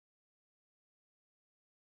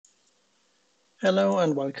Hello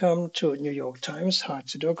and welcome to New York Times Hard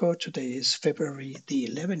Sudoku. Today is February the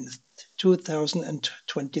 11th,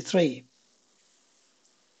 2023.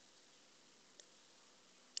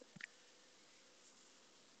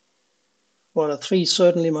 Well, a 3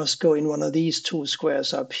 certainly must go in one of these two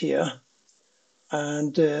squares up here.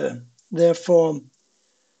 And therefore,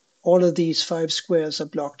 all of these 5 squares are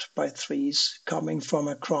blocked by 3s coming from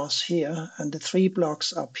across here. And the 3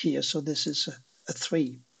 blocks up here. So this is a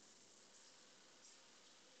 3.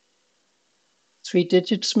 3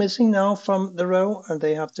 digits missing now from the row. And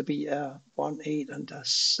they have to be a 1, 8, and a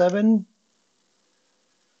 7.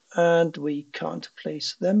 And we can't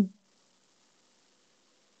place them.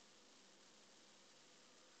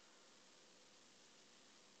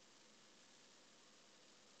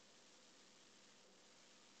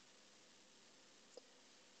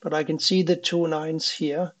 But I can see the 2 9s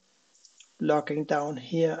here, blocking down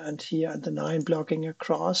here, and the 9 blocking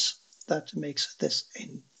across. That makes this a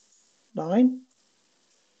 9.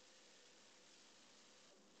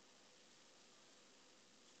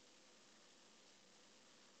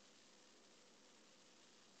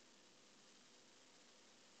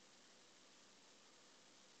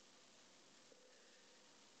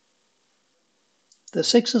 The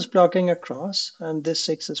 6 is blocking across, and this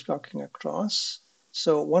 6 is blocking across.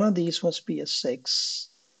 So one of these must be a 6.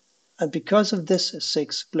 And because of this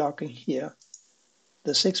 6 blocking here,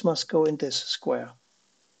 the 6 must go in this square.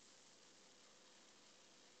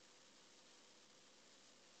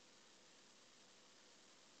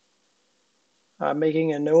 I'm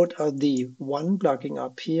making a note of the 1 blocking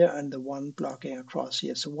up here and the 1 blocking across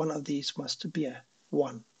here. So one of these must be a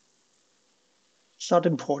 1. It's not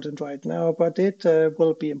important right now, but it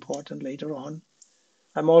will be important later on.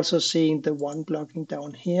 I'm also seeing the 1 blocking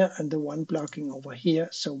down here and the 1 blocking over here.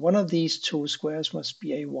 So one of these two squares must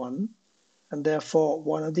be a 1, and therefore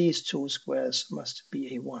one of these two squares must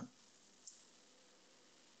be a 1.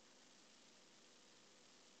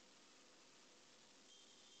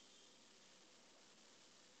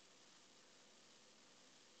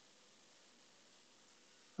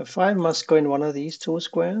 A 5 must go in one of these two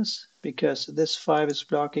squares because this 5 is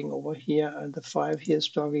blocking over here and the 5 here is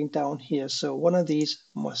blocking down here. So one of these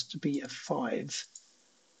must be a 5.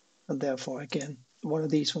 And therefore, again, one of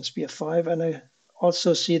these must be a 5. And I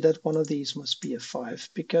also see that one of these must be a 5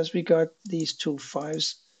 because we got these two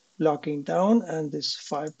 5s blocking down and this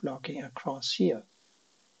 5 blocking across here.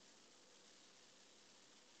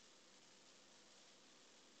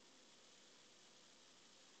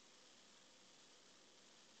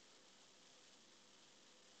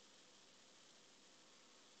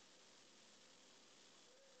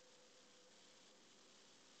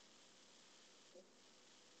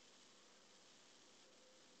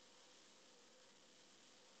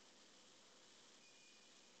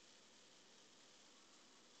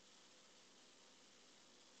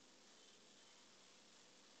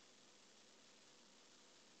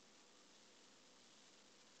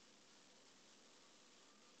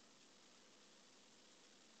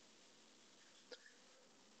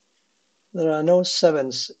 There are no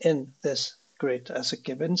 7s in this grid as a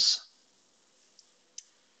givens.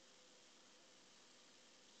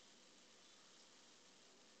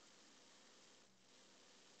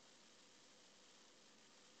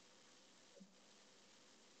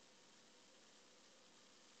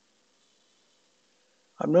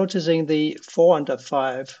 I'm noticing the 4 under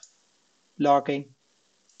 5 blocking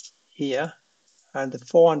here and the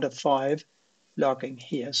 4 under 5 blocking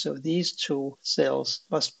here. So these two cells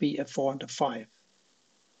must be a 4 under 5.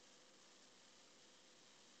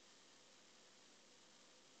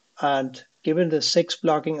 And given the 6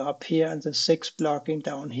 blocking up here and the 6 blocking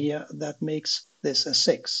down here, that makes this a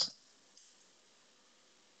 6.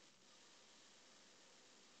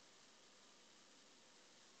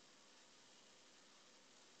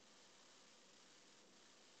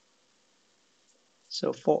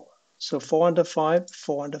 So 4 under 5,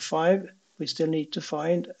 4 under 5. We still need to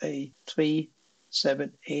find a 3,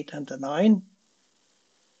 7, 8, and a 9.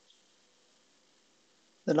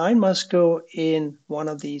 The 9 must go in one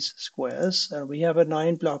of these squares, and we have a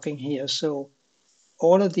 9 blocking here. So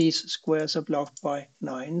all of these squares are blocked by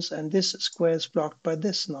 9s, and this square is blocked by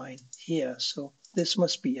this 9 here. So this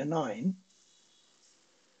must be a 9.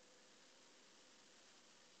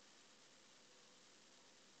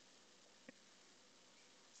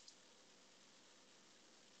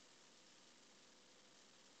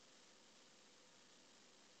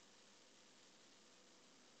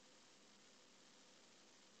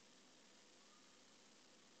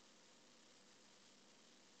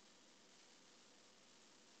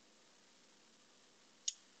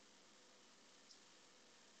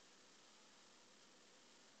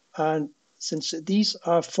 And since these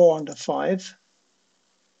are 4 under 5,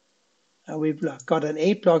 and we've got an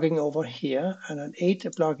 8 blocking over here and an 8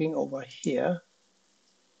 blocking over here,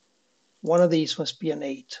 one of these must be an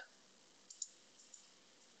 8.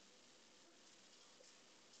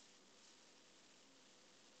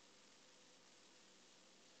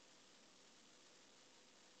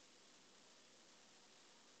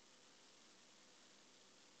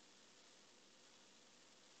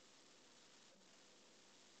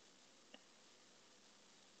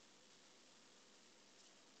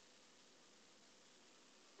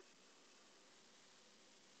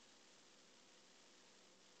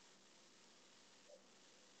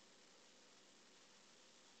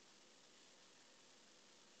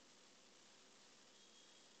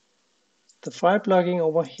 The 5 blocking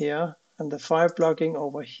over here and the 5 blocking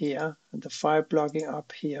over here and the 5 blocking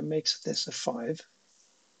up here makes this a 5.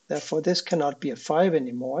 Therefore, this cannot be a 5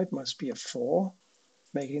 anymore. It must be a 4,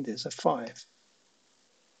 making this a 5.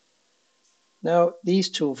 Now, these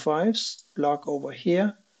two 5s block over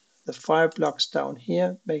here. The 5 blocks down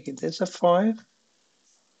here, making this a 5.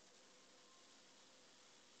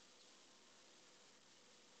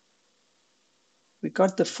 We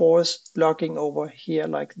got the 4s blocking over here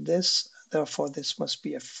like this. Therefore, this must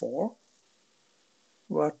be a 4.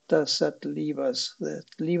 What does that leave us? That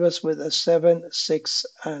leaves us with a 7, 6,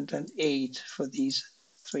 and an 8 for these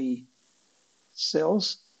 3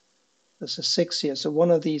 cells. There's a 6 here, so one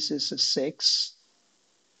of these is a 6.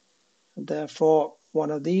 And therefore,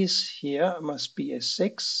 one of these here must be a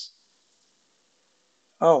 6.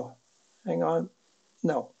 Oh, hang on.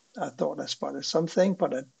 No, I thought I spotted something,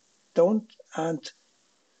 but I don't. And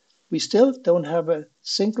we still don't have a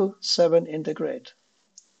single 7 in the grid.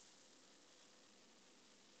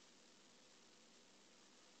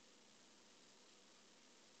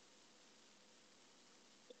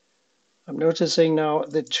 I'm noticing now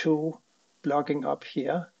the 2 blocking up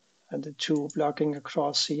here and the 2 blocking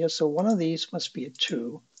across here. So one of these must be a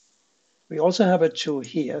 2. We also have a 2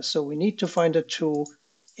 here, so we need to find a 2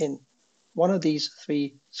 in one of these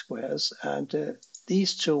 3 squares, and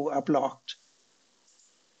these 2 are blocked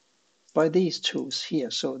by these 2's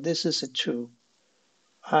here. So this is a 2.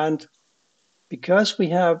 And because we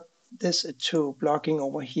have this a 2 blocking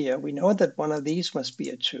over here, we know that one of these must be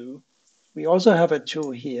a 2. We also have a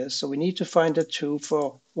 2 here, so we need to find a 2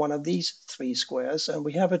 for one of these 3 squares, and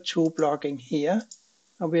we have a 2 blocking here,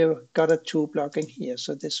 and we've got a 2 blocking here,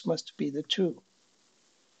 so this must be the 2.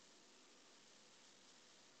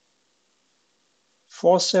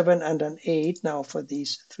 4, 7, and an 8 now for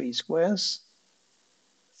these 3 squares.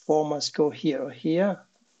 4 must go here or here,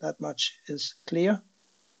 that much is clear.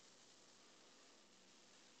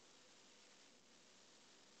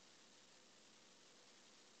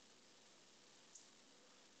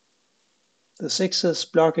 The 6 is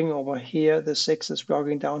blocking over here, the 6 is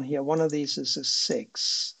blocking down here. One of these is a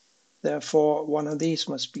 6. Therefore, one of these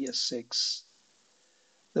must be a 6.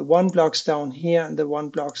 The 1 blocks down here and the 1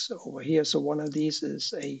 blocks over here, so one of these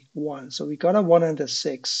is a 1. So we got a 1 and a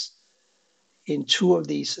 6 in 2 of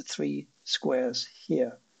these 3 squares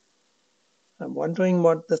here. I'm wondering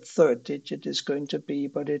what the third digit is going to be,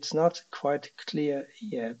 but it's not quite clear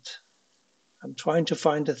yet. I'm trying to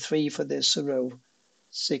find a 3 for this row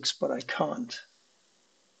 6, but I can't.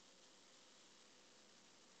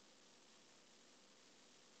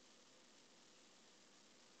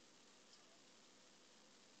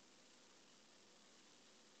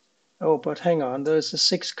 Oh, but hang on, there's a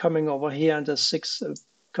 6 coming over here and a 6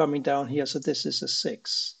 coming down here, so this is a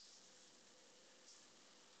 6.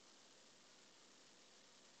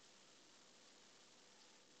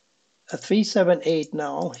 A 3, 7, 8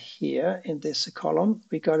 now here in this column.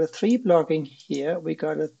 We got a 3 blocking here, we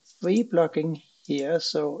got a 3 blocking here,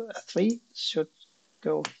 so a 3 should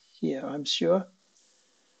go here, I'm sure.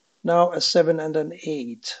 Now a 7 and an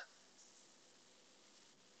 8.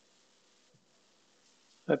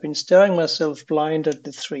 I've been staring myself blind at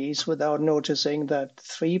the 3s without noticing that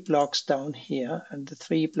 3 blocks down here and the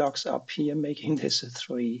 3 blocks up here, making this a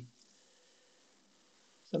 3.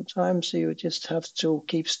 Sometimes you just have to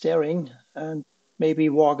keep staring and maybe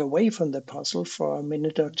walk away from the puzzle for a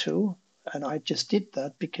minute or two. And I just did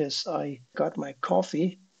that because I got my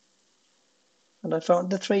coffee and I found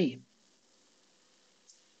the 3.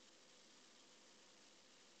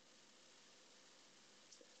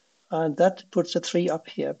 And that puts a 3 up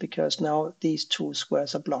here because now these 2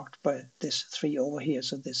 squares are blocked by this 3 over here.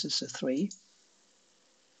 So this is a 3.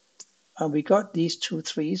 And we got these 2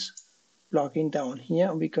 3s blocking down here,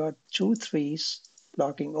 and we got 2 3s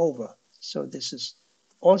blocking over. So this is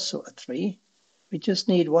also a 3. We just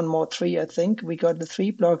need one more 3, I think. We got the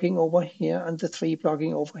 3 blocking over here and the 3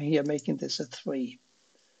 blocking over here, making this a 3.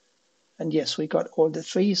 And yes, we got all the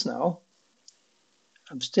 3s now.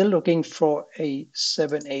 I'm still looking for a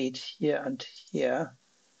 7, 8 here and here.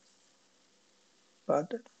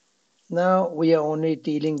 But now we are only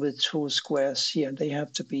dealing with 2 squares here. They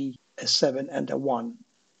have to be a 7 and a 1.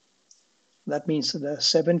 That means that the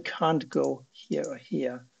 7 can't go here or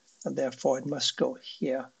here, and therefore it must go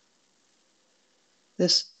here.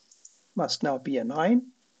 This must now be a 9.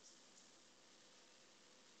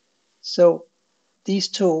 So these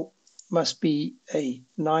two must be a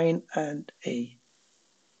 9 and a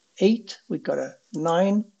 8. We got a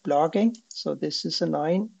 9 blocking, so this is a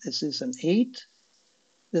 9, this is an 8.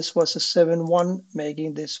 This was a 7, 1,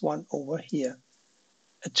 making this one over here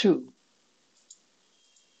a 2.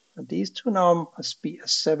 And these two now must be a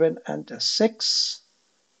 7 and a 6.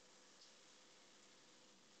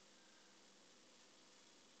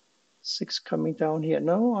 6 coming down here.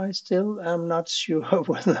 No, I still am not sure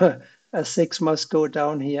whether a 6 must go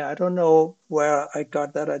down here. I don't know where I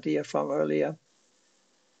got that idea from earlier.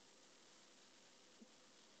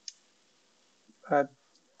 But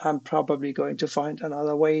I'm probably going to find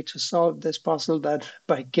another way to solve this puzzle that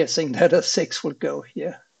by guessing that a 6 will go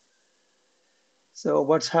here. So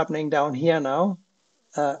what's happening down here now?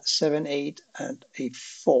 7, 8, and a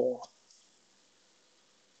 4.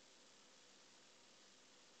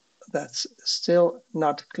 That's still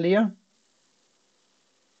not clear.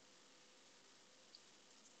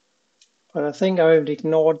 But I think I've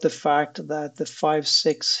ignored the fact that the 5,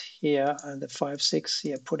 6 here and the 5, 6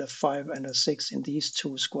 here put a 5 and a 6 in these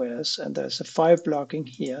two squares. And there's a 5 blocking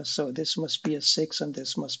here. So this must be a 6 and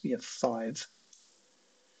this must be a 5.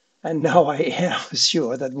 And now I am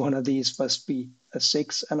sure that one of these must be a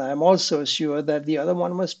 6. And I'm also sure that the other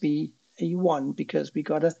one must be a 1 because we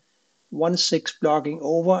got a 1, 6 blocking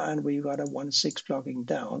over and we got a 1, 6 blocking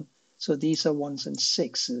down. So these are 1s and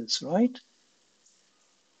 6s, right?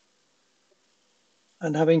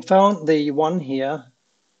 And having found the 1 here,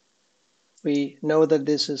 we know that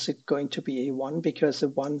this is going to be a 1 because the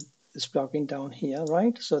 1 is blocking down here,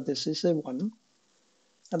 right? So this is a 1.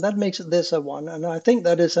 And that makes this a 1. And I think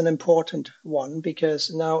that is an important one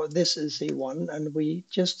because now this is a 1 and we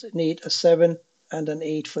just need a 7 and an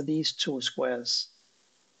 8 for these two squares.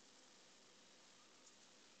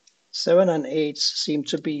 7 and 8 seem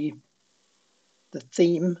to be the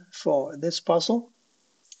theme for this puzzle.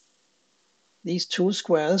 These two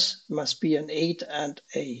squares must be an 8 and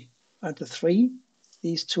a 3.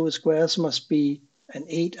 These two squares must be an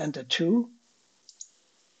 8 and a 2.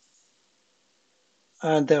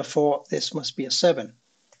 And therefore this must be a 7.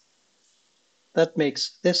 That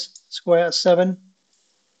makes this square a 7.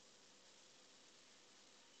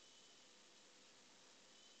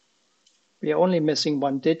 We are only missing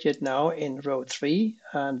one digit now in row 3,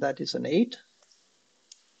 and that is an 8.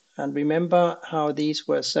 And remember how these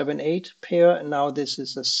were 7, 8 pair. Now this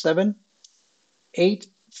is a 7, 8,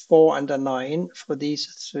 4, and a 9 for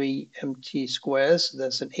these 3 empty squares.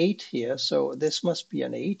 There's an 8 here, so this must be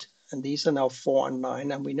an 8. And these are now 4 and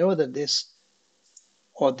 9. And we know that this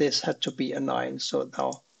or this had to be a 9. So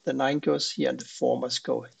now the 9 goes here and the 4 must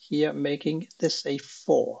go here, making this a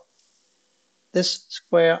 4. This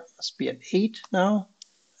square must be an 8 now.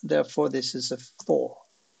 Therefore, this is a 4.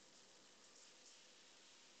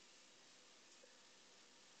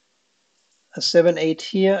 A 7, 8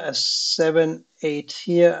 here, a 7, 8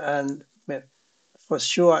 here, and for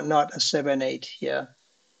sure not a 7, 8 here.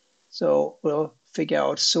 So we'll figure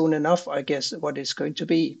out soon enough, I guess, what it's going to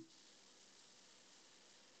be.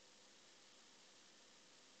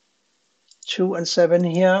 2 and 7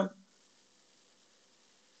 here.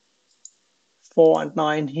 4 and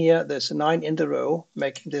 9 here. There's a 9 in the row,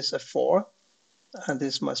 making this a 4. And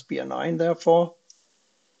this must be a 9, therefore.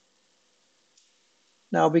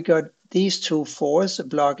 Now we got these two 4s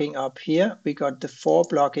blocking up here. We got the 4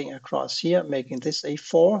 blocking across here, making this a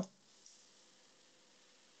 4.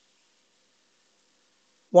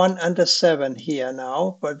 1 and a 7 here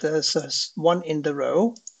now, but there's a 1 in the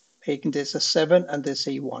row, making this a 7 and this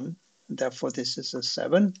a 1. And therefore, this is a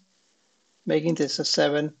 7, making this a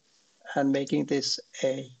 7 and making this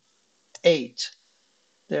a 8.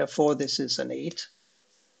 Therefore, this is an 8.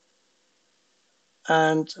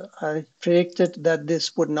 And I predicted that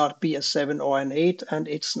this would not be a 7 or an 8, and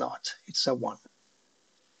it's not. It's a 1.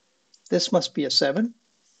 This must be a 7,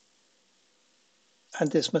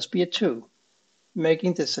 and this must be a 2,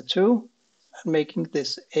 making this a 2, and making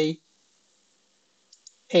this a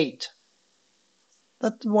 8.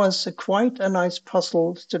 That was quite a nice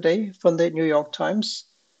puzzle today from the New York Times.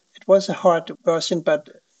 It was a hard version, but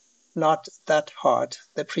not that hard.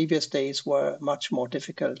 The previous days were much more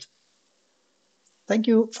difficult. Thank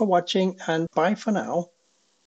you for watching and bye for now.